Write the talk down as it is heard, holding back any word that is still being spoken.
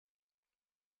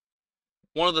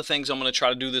One of the things I'm going to try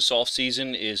to do this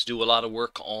offseason is do a lot of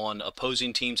work on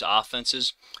opposing teams'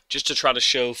 offenses, just to try to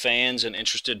show fans and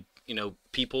interested,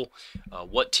 people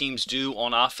what teams do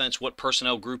on offense, what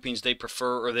personnel groupings they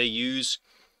prefer or they use,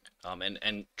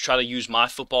 and try to use my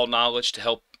football knowledge to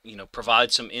help,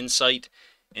 provide some insight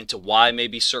into why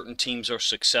maybe certain teams are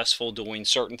successful doing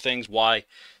certain things, why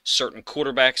certain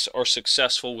quarterbacks are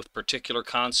successful with particular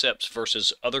concepts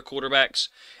versus other quarterbacks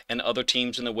and other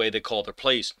teams in the way they call their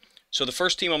plays. So the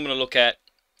first team I'm going to look at,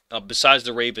 besides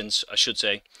the Ravens, I should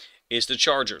say, is the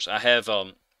Chargers. I have,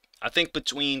 I think,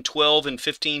 between 12 and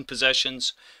 15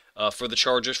 possessions for the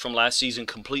Chargers from last season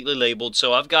completely labeled.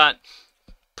 So I've got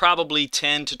probably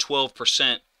 10 to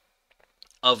 12%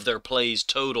 of their plays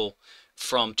total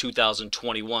from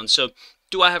 2021. So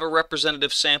do I have a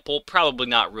representative sample? Probably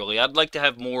not really. I'd like to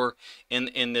have more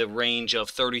in the range of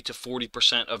 30 to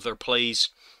 40% of their plays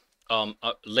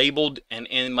labeled and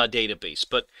in my database.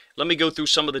 But let me go through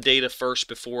some of the data first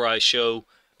before I show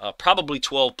probably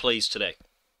 12 plays today.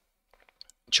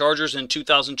 Chargers in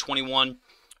 2021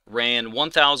 ran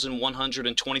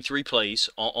 1,123 plays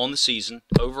on the season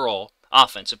overall,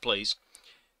 offensive plays.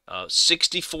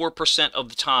 64% of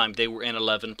the time they were in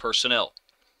 11 personnel.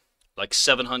 Like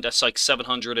 700, that's like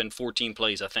 714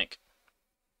 plays, I think.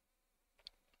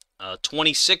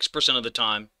 26% of the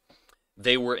time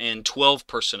they were in 12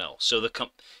 personnel. So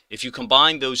if you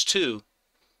combine those two,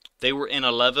 they were in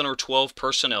 11 or 12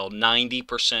 personnel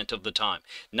 90% of the time.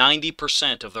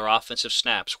 90% of their offensive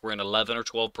snaps were in 11 or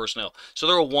 12 personnel. So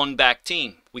they're a one-back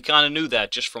team. We kind of knew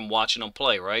that just from watching them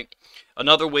play, right?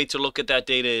 Another way to look at that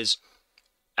data is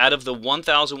out of the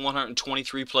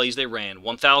 1,123 plays they ran,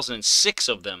 1,006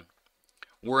 of them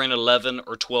were in 11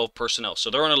 or 12 personnel.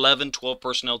 So they're an 11, 12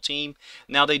 personnel team.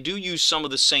 Now they do use some of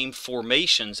the same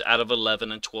formations out of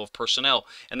 11 and 12 personnel,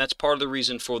 and that's part of the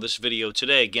reason for this video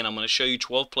today. Again, I'm going to show you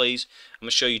 12 plays. I'm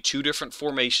going to show you 2 different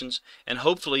formations, and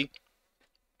hopefully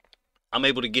I'm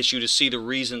able to get you to see the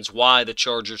reasons why the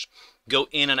Chargers go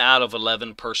in and out of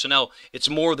 11 personnel. It's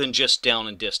more than just down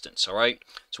and distance, all right?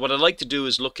 So what I'd like to do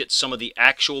is look at some of the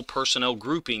actual personnel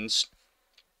groupings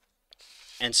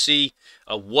and see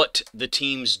what the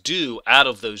teams do out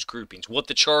of those groupings, what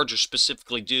the Chargers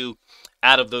specifically do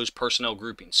out of those personnel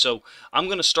groupings. So I'm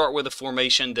going to start with a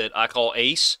formation that I call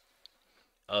ACE.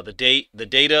 The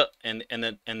data and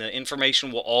the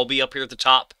information will all be up here at the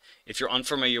top if you're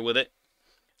unfamiliar with it.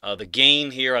 The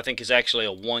gain here I think is actually a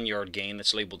 1-yard gain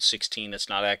that's labeled 16. That's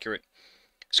not accurate.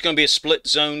 It's going to be a split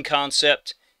zone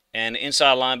concept, and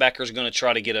inside linebacker is going to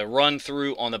try to get a run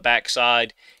through on the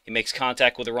backside. He makes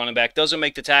contact with the running back. Doesn't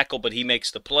make the tackle, but he makes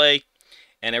the play,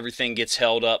 and everything gets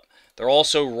held up. They're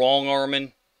also wrong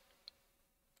arming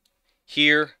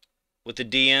here with the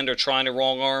D end, or trying to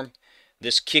wrong arm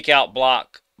this kick out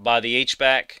block by the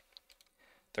H-back.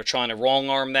 They're trying to wrong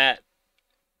arm that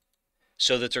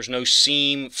so that there's no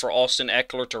seam for Austin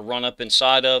Eckler to run up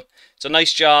inside of. It's a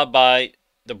nice job by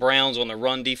the Browns on the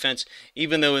run defense,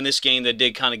 even though in this game they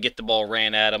did kind of get the ball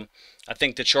ran at them. I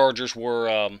think the Chargers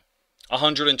were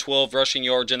 112 rushing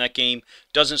yards in that game.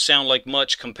 Doesn't sound like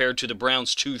much compared to the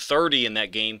Browns' 230 in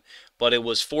that game, but it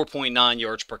was 4.9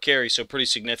 yards per carry, so pretty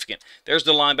significant. There's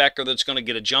the linebacker that's going to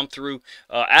get a jump through.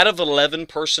 Out of 11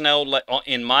 personnel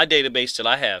in my database that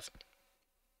I have,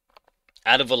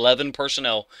 out of 11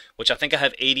 personnel, which I think I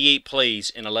have 88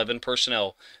 plays in 11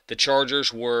 personnel, the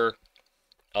Chargers were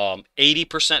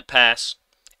 80% pass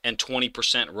and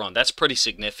 20% run. That's pretty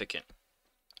significant.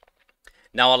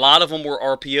 Now, a lot of them were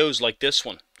RPOs like this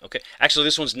one. Okay, actually,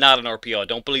 this one's not an RPO. I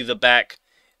don't believe the back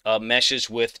meshes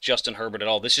with Justin Herbert at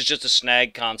all. This is just a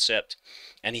snag concept,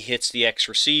 and he hits the X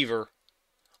receiver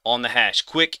on the hash.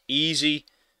 Quick, easy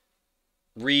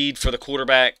read for the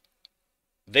quarterback.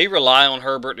 They rely on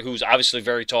Herbert, who's obviously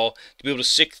very tall, to be able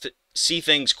to see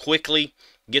things quickly,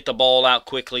 get the ball out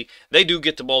quickly. They do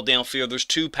get the ball downfield. There's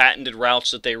 2 patented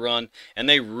routes that they run, and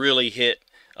they really hit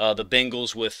the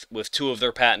Bengals with 2 of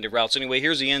their patented routes. Anyway,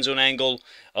 here's the end zone angle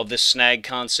of this snag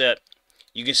concept.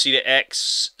 You can see the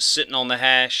X sitting on the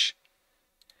hash,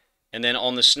 and then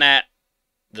on the snap,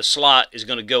 the slot is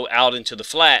going to go out into the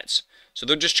flats. So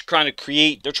they're just trying to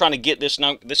create, they're trying to get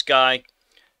this guy,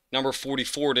 number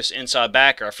 44, this inside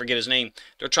backer, I forget his name,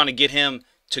 they're trying to get him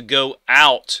to go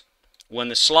out when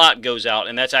the slot goes out,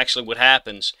 and that's actually what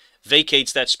happens.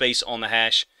 Vacates that space on the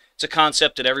hash. It's a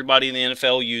concept that everybody in the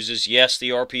NFL uses. Yes, the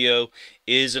RPO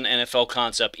is an NFL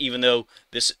concept, even though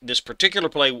this particular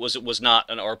play was not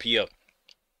an RPO.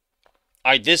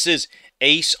 All right, this is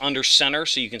Ace under center,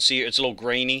 so you can see it's a little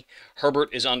grainy. Herbert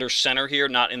is under center here,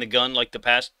 not in the gun like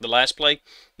the last play.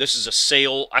 This is a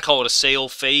sail. I call it a sail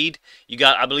fade.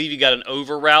 I believe you got an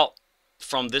over route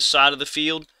from this side of the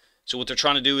field. So what they're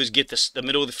trying to do is get the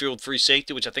middle of the field free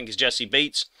safety, which I think is Jesse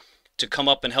Bates, to come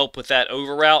up and help with that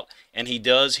over route, and he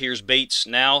does. Here's Bates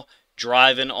now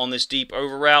driving on this deep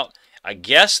over route. I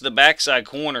guess the backside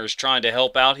corner is trying to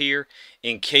help out here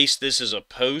in case this is a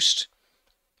post,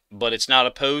 but it's not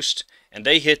a post, and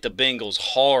they hit the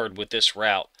Bengals hard with this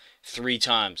route 3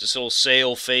 times. This little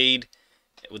sail fade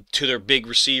to their big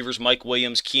receivers, Mike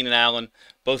Williams, Keenan Allen,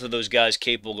 both of those guys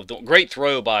capable of doing. Great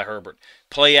throw by Herbert.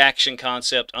 Play action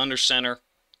concept, under center.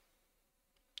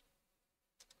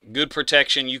 Good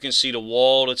protection. You can see the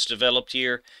wall that's developed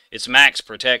here. It's max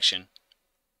protection.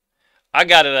 I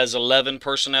got it as 11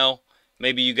 personnel.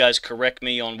 Maybe you guys correct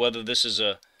me on whether this is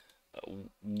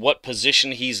what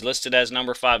position he's listed as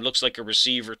number 5. Looks like a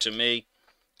receiver to me.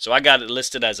 So I got it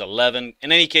listed as 11.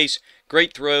 In any case,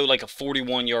 great throw, like a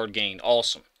 41-yard gain.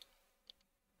 Awesome.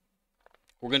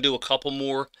 We're going to do a couple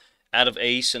more out of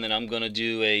Ace, and then I'm going to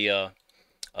do a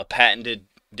patented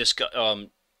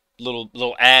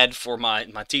little ad for my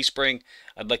Teespring.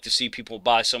 I'd like to see people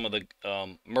buy some of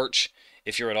the merch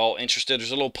if you're at all interested.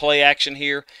 There's a little play action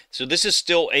here. So this is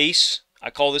still Ace.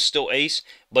 I call this still Ace,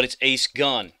 but it's Ace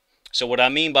Gun. So what I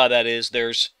mean by that is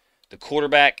there's the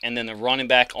quarterback and then the running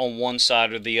back on one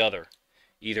side or the other,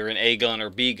 either an A gun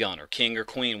or B gun or king or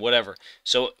queen, whatever.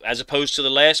 So as opposed to the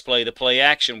last play, the play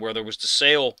action where there was the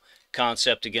sail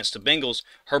concept against the Bengals,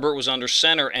 Herbert was under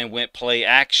center and went play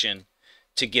action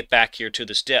to get back here to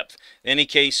this depth. In any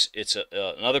case, it's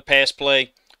another pass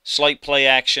play, slight play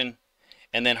action,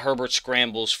 and then Herbert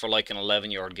scrambles for like an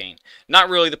 11-yard gain. Not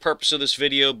really the purpose of this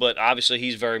video, but obviously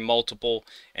he's very multiple,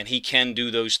 and he can do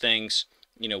those things,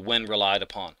 you know, when relied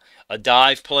upon. A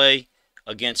dive play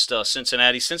against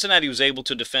Cincinnati. Cincinnati was able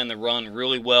to defend the run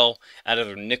really well out of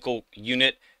their nickel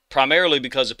unit, primarily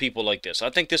because of people like this. I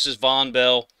think this is Von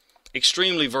Bell,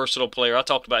 extremely versatile player. I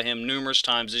talked about him numerous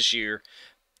times this year,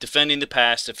 defending the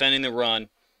pass, defending the run.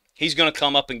 He's going to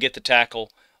come up and get the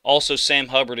tackle. Also, Sam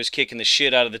Hubbard is kicking the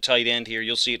shit out of the tight end here.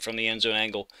 You'll see it from the end zone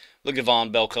angle. Look at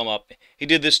Von Bell come up. He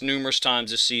did this numerous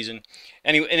times this season.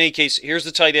 Anyway, in any case, here's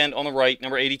the tight end on the right,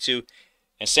 number 82.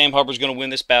 And Sam Hubbard's going to win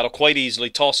this battle quite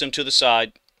easily. Toss him to the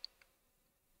side.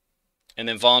 And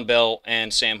then Von Bell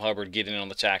and Sam Hubbard get in on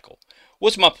the tackle.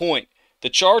 What's my point? The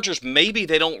Chargers, maybe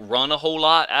they don't run a whole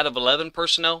lot out of 11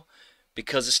 personnel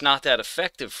because it's not that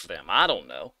effective for them. I don't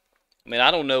know. I mean,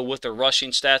 I don't know what their rushing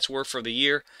stats were for the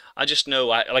year. I just know,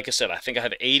 like I said, I think I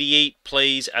have 88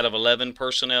 plays out of 11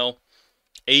 personnel,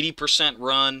 80%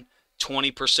 run,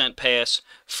 20% pass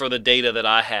for the data that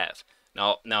I have.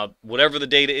 Now, whatever the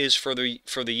data is for the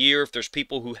year, if there's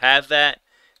people who have that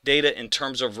data in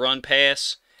terms of run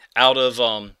pass out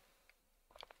of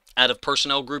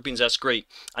personnel groupings, that's great.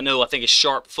 I think it's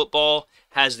Sharp Football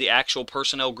has the actual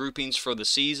personnel groupings for the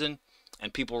season,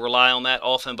 and people rely on that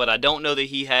often, but I don't know that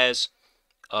he has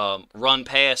run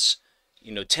pass,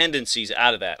 tendencies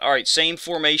out of that. All right, same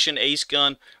formation, Ace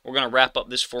Gun. We're going to wrap up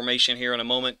this formation here in a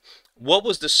moment. What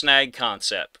was the snag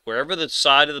concept? Wherever the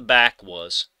side of the back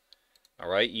was, all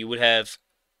right, you would have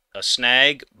a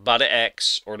snag by the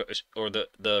X or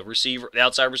the receiver, the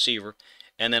outside receiver,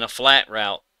 and then a flat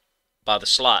route by the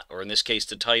slot, or in this case,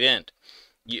 the tight end.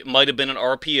 It might have been an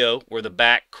RPO where the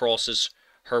back crosses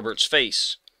Herbert's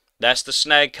face. That's the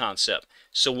snag concept.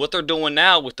 So what they're doing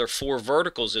now with their 4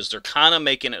 verticals is they're kind of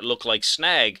making it look like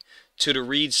snag to the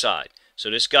read side. So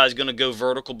this guy's going to go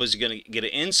vertical, but he's going to get an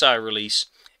inside release,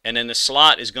 and then the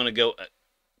slot is going to go,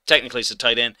 technically it's a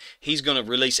tight end, he's going to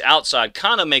release outside,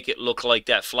 kind of make it look like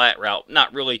that flat route,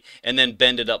 not really, and then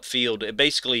bend it upfield. It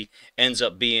basically ends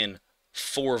up being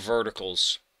 4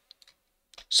 verticals.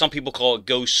 Some people call it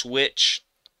go switch,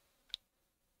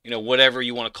 whatever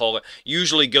you want to call it.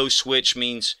 Usually go switch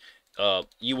means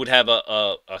you would have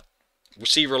a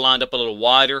receiver lined up a little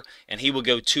wider, and he would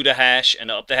go to the hash and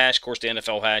up the hash. Of course, the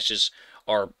NFL hashes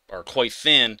are quite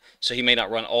thin, so he may not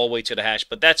run all the way to the hash.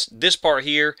 But this part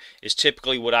here is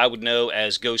typically what I would know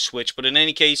as go switch. But in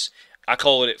any case, I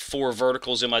call it 4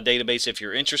 verticals in my database. If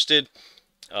you're interested,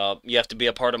 you have to be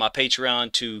a part of my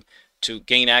Patreon to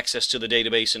gain access to the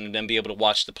database and then be able to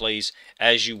watch the plays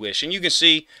as you wish. And you can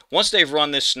see, once they've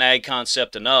run this snag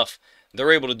concept enough,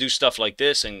 they're able to do stuff like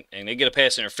this, and they get a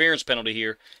pass interference penalty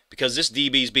here because this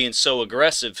DB is being so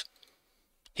aggressive.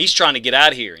 He's trying to get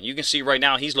out of here. And you can see right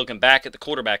now he's looking back at the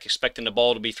quarterback expecting the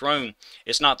ball to be thrown.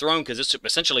 It's not thrown because it's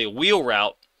essentially a wheel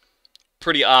route.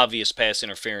 Pretty obvious pass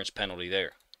interference penalty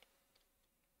there.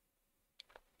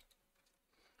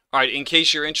 All right, in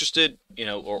case you're interested,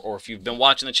 or if you've been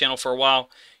watching the channel for a while,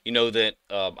 you know that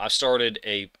I started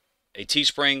a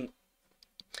Teespring,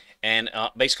 and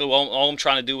basically all I'm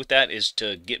trying to do with that is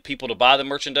to get people to buy the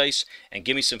merchandise and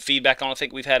give me some feedback on it. I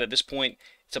think we've had at this point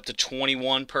It's up to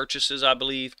 21 purchases, I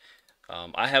believe.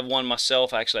 I have one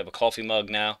myself. I actually have a coffee mug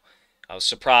now. I was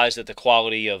surprised at the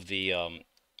quality of the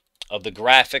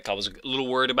graphic. I was a little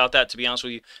worried about that, to be honest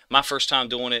with you. My first time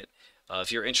doing it.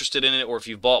 If you're interested in it, or if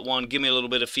you've bought one, give me a little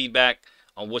bit of feedback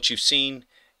on what you've seen.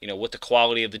 You know, what the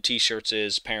quality of the t-shirts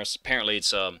is. Apparently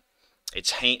it's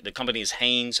the company is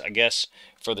Hanes, I guess,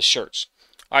 for the shirts.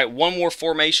 All right, one more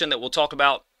formation that we'll talk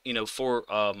about, you know, for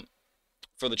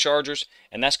the Chargers,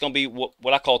 and that's going to be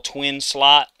what I call twin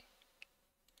slot.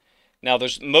 Now,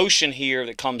 there's motion here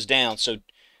that comes down. So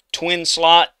twin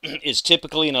slot is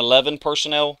typically an 11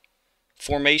 personnel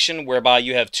formation, whereby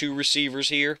you have 2 receivers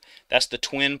here. That's the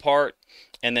twin part.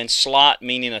 And then slot,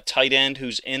 meaning a tight end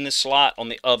who's in the slot on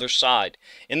the other side.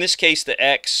 In this case, the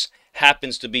X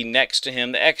happens to be next to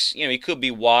him. The X, you know, he could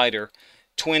be wider.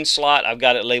 Twin slot, I've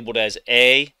got it labeled as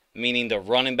A, meaning the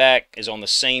running back is on the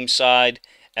same side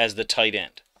as the tight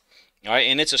end. All right,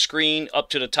 and it's a screen up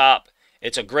to the top.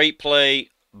 It's a great play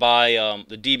by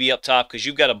the DB up top, because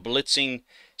you've got a blitzing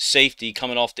safety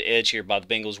coming off the edge here by the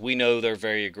Bengals. We know they're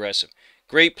very aggressive.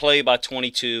 Great play by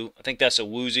 22. I think that's a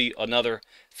Woozy, another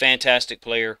fantastic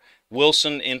player.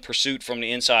 Wilson in pursuit from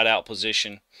the inside out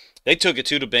position. They took it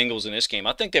to the Bengals in this game.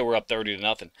 I think they were up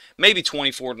 30-0, maybe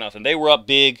 24-0. They were up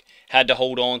big, had to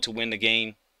hold on to win the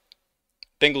game.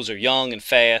 Bengals are young and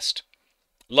fast.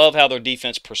 Love how their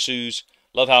defense pursues.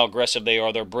 Love how aggressive they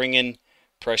are. They're bringing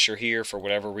pressure here for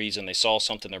whatever reason. They saw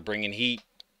something. They're bringing heat.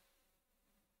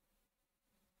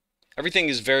 Everything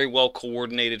is very well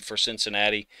coordinated for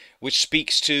Cincinnati, which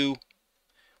speaks to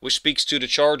the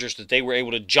Chargers, that they were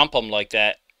able to jump them like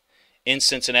that in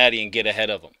Cincinnati and get ahead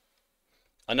of them.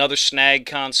 Another snag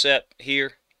concept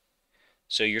here.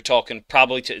 So you're talking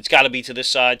probably it's got to be to this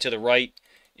side, to the right.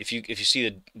 If you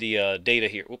see the data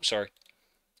here. Oops, sorry.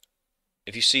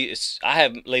 If you see, I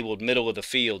have labeled middle of the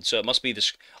field, so it must be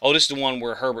this. Oh, this is the one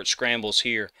where Herbert scrambles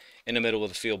here in the middle of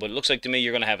the field. But it looks like to me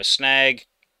you're going to have a snag,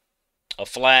 a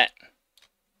flat,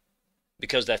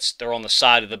 because they're on the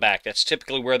side of the back. That's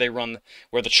typically where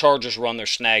the Chargers run their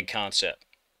snag concept.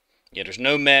 Yeah, there's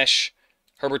no mesh.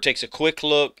 Herbert takes a quick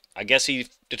look. I guess he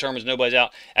determines nobody's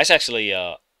out. That's actually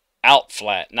out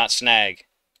flat, not snag.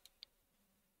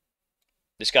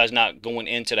 This guy's not going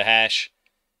into the hash.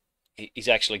 He's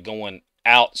actually going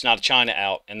out. It's not a China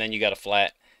out, and then you got a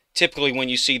flat. Typically, when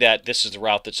you see that, this is the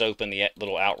route that's open, the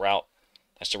little out route.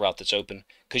 That's the route that's open,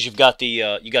 because you've got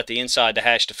the inside, the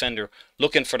hash defender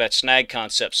looking for that snag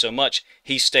concept so much,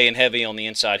 he's staying heavy on the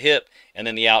inside hip, and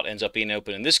then the out ends up being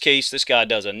open. In this case, this guy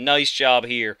does a nice job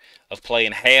here of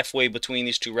playing halfway between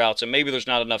these two routes, and maybe there's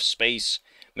not enough space.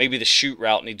 Maybe the shoot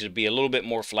route needs to be a little bit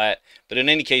more flat, but in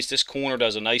any case, this corner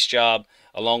does a nice job,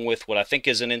 along with what I think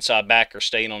is an inside backer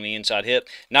staying on the inside hip,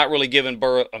 not really giving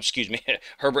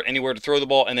Herbert anywhere to throw the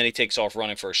ball, and then he takes off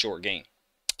running for a short gain.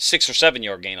 6 or 7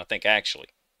 yard gain, I think, actually.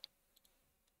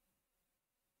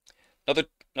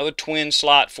 Another twin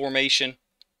slot formation.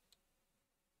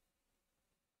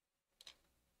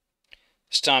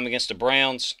 This time against the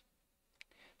Browns.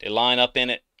 They line up in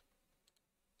it.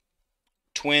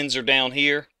 Twins are down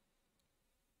here.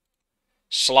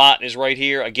 Slot is right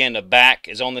here. Again, the back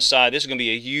is on the side. This is going to be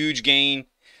a huge gain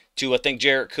to, I think,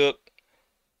 Jared Cook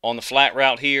on the flat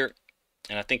route here.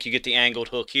 And I think you get the angled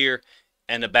hook here.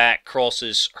 And the back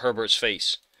crosses Herbert's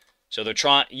face. So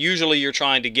they're usually you're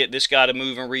trying to get this guy to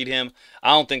move and read him. I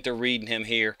don't think they're reading him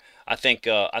here. I think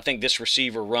this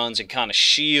receiver runs and kind of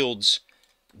shields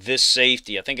this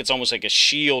safety. I think it's almost like a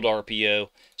shield RPO,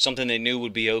 something they knew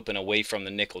would be open away from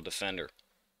the nickel defender.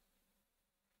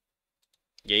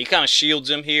 Yeah, he kind of shields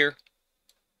him here.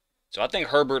 So I think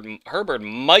Herbert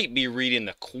might be reading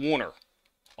the corner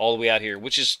all the way out here,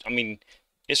 which is, I mean,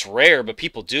 it's rare, but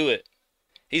people do it.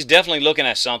 He's definitely looking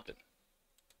at something.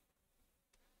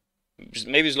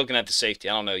 Maybe he's looking at the safety.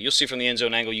 I don't know. You'll see from the end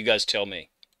zone angle. You guys tell me.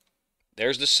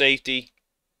 There's the safety.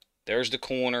 There's the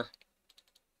corner.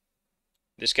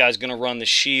 This guy's going to run the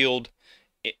shield,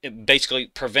 basically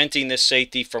preventing this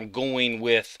safety from going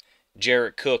with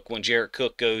Jared Cook when Jared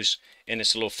Cook goes in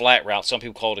this little flat route. Some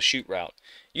people call it a shoot route.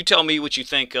 You tell me what you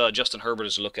think Justin Herbert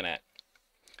is looking at.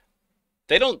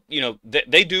 They don't, you know,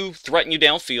 they do threaten you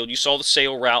downfield. You saw the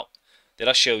sail route that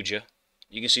I showed you.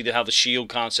 You can see how the shield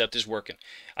concept is working.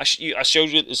 I showed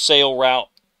you the sail route.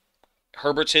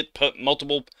 Herbert's hit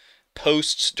multiple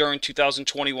posts during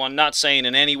 2021. Not saying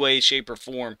in any way, shape, or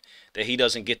form that he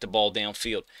doesn't get the ball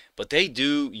downfield. But they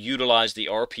do utilize the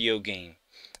RPO game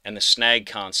and the snag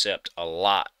concept a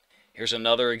lot. Here's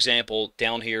another example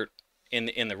down here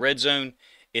in the red zone.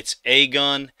 It's a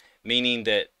gun, meaning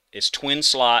that it's twin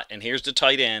slot, and here's the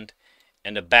tight end,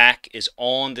 and the back is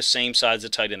on the same side as the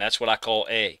tight end. That's what I call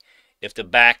A. If the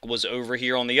back was over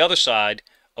here on the other side,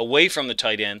 away from the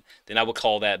tight end, then I would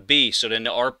call that B. So then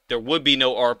there would be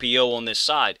no RPO on this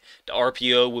side. The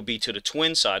RPO would be to the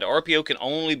twin side. The RPO can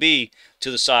only be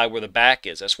to the side where the back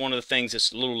is. That's one of the things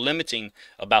that's a little limiting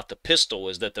about the pistol,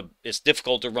 is that it's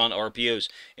difficult to run RPOs.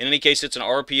 In any case, it's an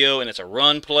RPO and it's a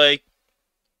run play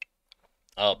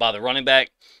by the running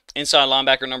back. Inside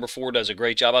linebacker number 4 does a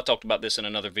great job. I talked about this in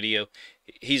another video.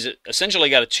 He's essentially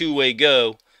got a two-way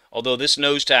go, although this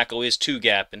nose tackle is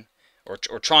two-gapping, or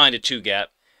trying to two-gap.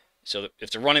 So if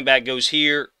the running back goes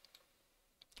here,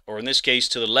 or in this case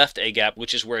to the left A-gap,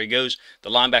 which is where he goes, the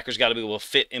linebacker's got to be able to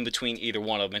fit in between either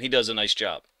one of them, and he does a nice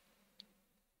job.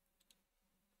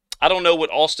 I don't know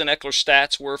what Austin Ekeler's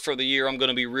stats were for the year. I'm going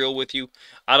to be real with you.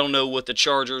 I don't know what the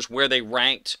Chargers, where they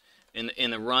ranked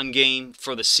in the run game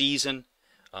for the season.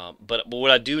 But what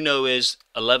I do know is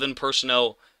 11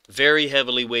 personnel, very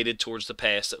heavily weighted towards the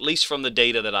pass, at least from the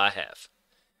data that I have.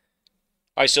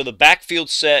 All right, so the backfield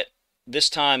set this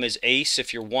time is ace,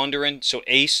 if you're wondering. So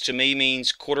ace to me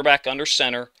means quarterback under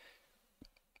center,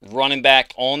 running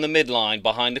back on the midline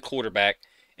behind the quarterback,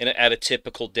 and at a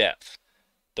typical depth.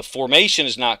 The formation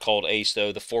is not called ace,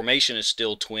 though. The formation is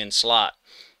still twin slot.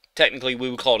 Technically, we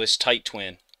would call this tight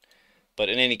twin, but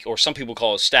or some people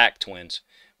call it stack twins.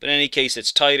 But in any case,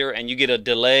 it's tighter, and you get a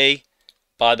delay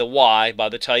by the Y, by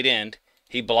the tight end.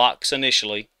 He blocks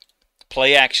initially,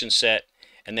 play action set,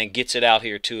 and then gets it out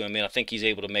here to him, and I think he's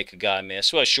able to make a guy miss.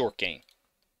 So a short gain.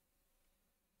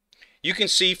 You can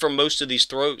see from most of these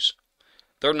throws,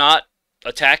 they're not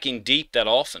attacking deep that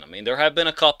often. I mean, there have been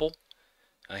a couple.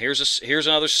 Here's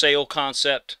another sail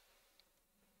concept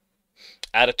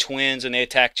out of twins, and they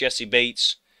attack Jesse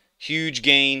Bates. Huge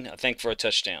gain, I think, for a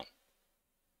touchdown.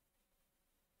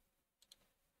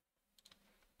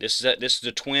 This is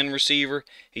a twin receiver.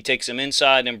 He takes him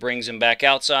inside and brings him back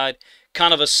outside.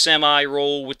 Kind of a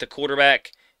semi-roll with the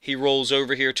quarterback. He rolls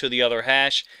over here to the other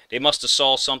hash. They must have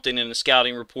saw something in the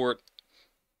scouting report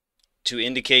to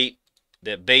indicate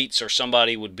that Bates or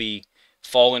somebody would be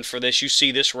falling for this. You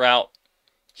see this route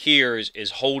here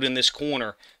is holding this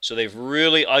corner. So they've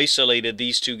really isolated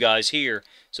these two guys here.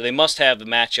 So they must have the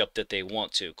matchup that they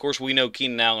want to. Of course, we know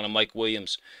Keenan Allen and Mike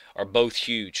Williams are both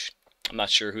huge. I'm not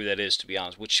sure who that is, to be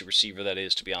honest, which receiver that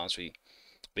is, to be honest with you.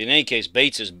 But in any case,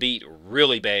 Bates is beat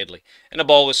really badly. And the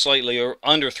ball is slightly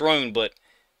underthrown, but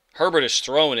Herbert is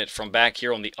throwing it from back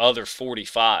here on the other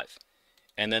 45.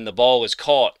 And then the ball is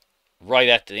caught right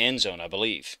at the end zone, I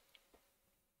believe.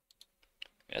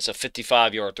 That's a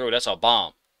 55-yard throw. That's a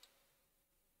bomb.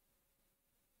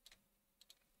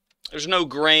 There's no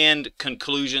grand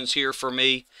conclusions here for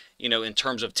me, you know, in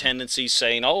terms of tendencies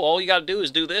saying, oh, all you got to do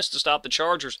is do this to stop the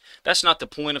Chargers. That's not the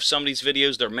point of some of these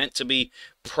videos. They're meant to be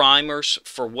primers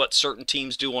for what certain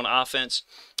teams do on offense.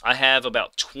 I have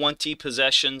about 20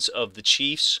 possessions of the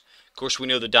Chiefs. Of course, we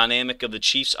know the dynamic of the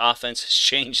Chiefs' offense has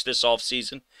changed this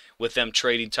offseason with them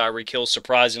trading Tyreek Hill,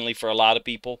 surprisingly for a lot of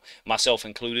people, myself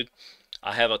included.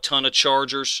 I have a ton of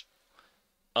Chargers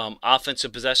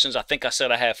offensive possessions. I think I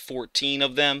said I have 14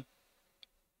 of them.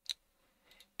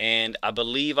 And I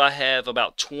believe I have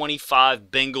about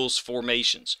 25 Bengals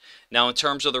formations. Now, in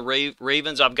terms of the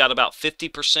Ravens, I've got about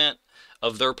 50%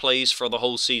 of their plays for the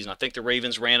whole season. I think the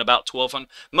Ravens ran about 1,200.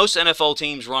 Most NFL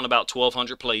teams run about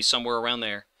 1,200 plays, somewhere around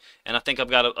there. And I think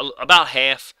I've got about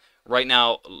half right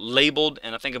now labeled,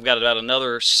 and I think I've got about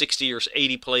another 60 or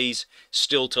 80 plays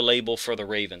still to label for the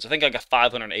Ravens. I think I got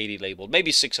 580 labeled,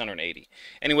 maybe 680.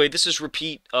 Anyway, this is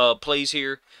repeat plays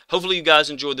here. Hopefully you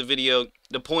guys enjoyed the video.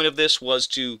 The point of this was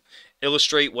to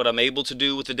illustrate what I'm able to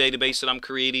do with the database that I'm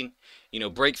creating. You know,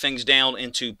 break things down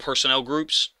into personnel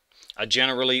groups. I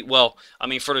generally, well, I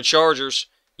mean, for the Chargers,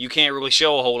 you can't really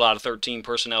show a whole lot of 13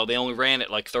 personnel. They only ran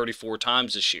it like 34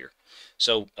 times this year.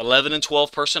 So 11 and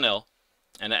 12 personnel.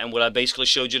 And what I basically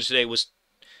showed you today was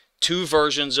two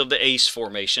versions of the ace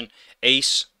formation.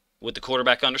 Ace with the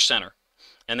quarterback under center.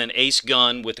 And then ace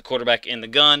gun with the quarterback in the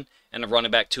gun and the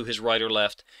running back to his right or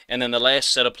left. And then the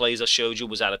last set of plays I showed you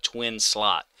was out of twin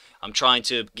slot. I'm trying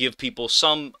to give people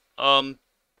some, a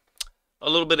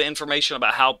little bit of information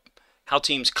about how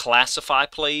teams classify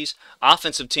plays.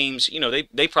 Offensive teams, you know,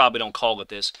 they probably don't call it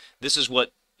this. This is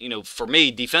what, you know, for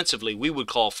me, defensively, we would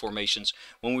call formations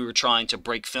when we were trying to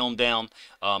break film down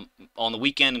on the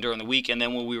weekend and during the week, and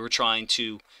then when we were trying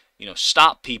to, you know,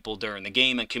 stop people during the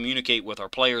game and communicate with our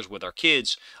players, with our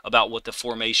kids, about what the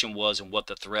formation was and what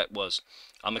the threat was.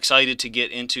 I'm excited to get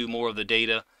into more of the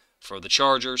data for the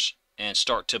Chargers and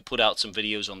start to put out some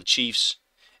videos on the Chiefs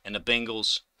and the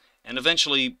Bengals, and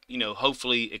eventually, you know,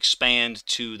 hopefully expand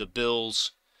to the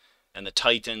Bills and the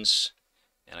Titans.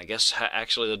 And I guess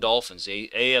actually the Dolphins. The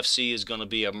AFC is going to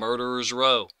be a murderer's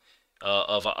row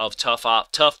of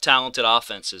tough, talented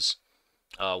offenses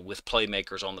with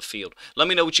playmakers on the field. Let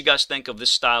me know what you guys think of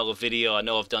this style of video. I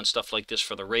know I've done stuff like this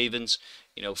for the Ravens.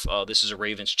 You know, this is a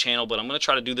Ravens channel, but I'm going to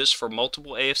try to do this for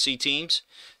multiple AFC teams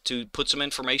to put some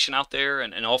information out there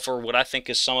and offer what I think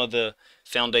is some of the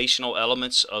foundational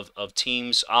elements of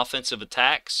teams' offensive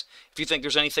attacks. If you think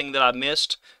there's anything that I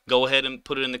missed, go ahead and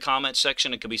put it in the comment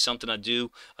section. It could be something I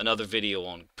do another video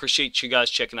on. Appreciate you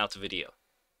guys checking out the video.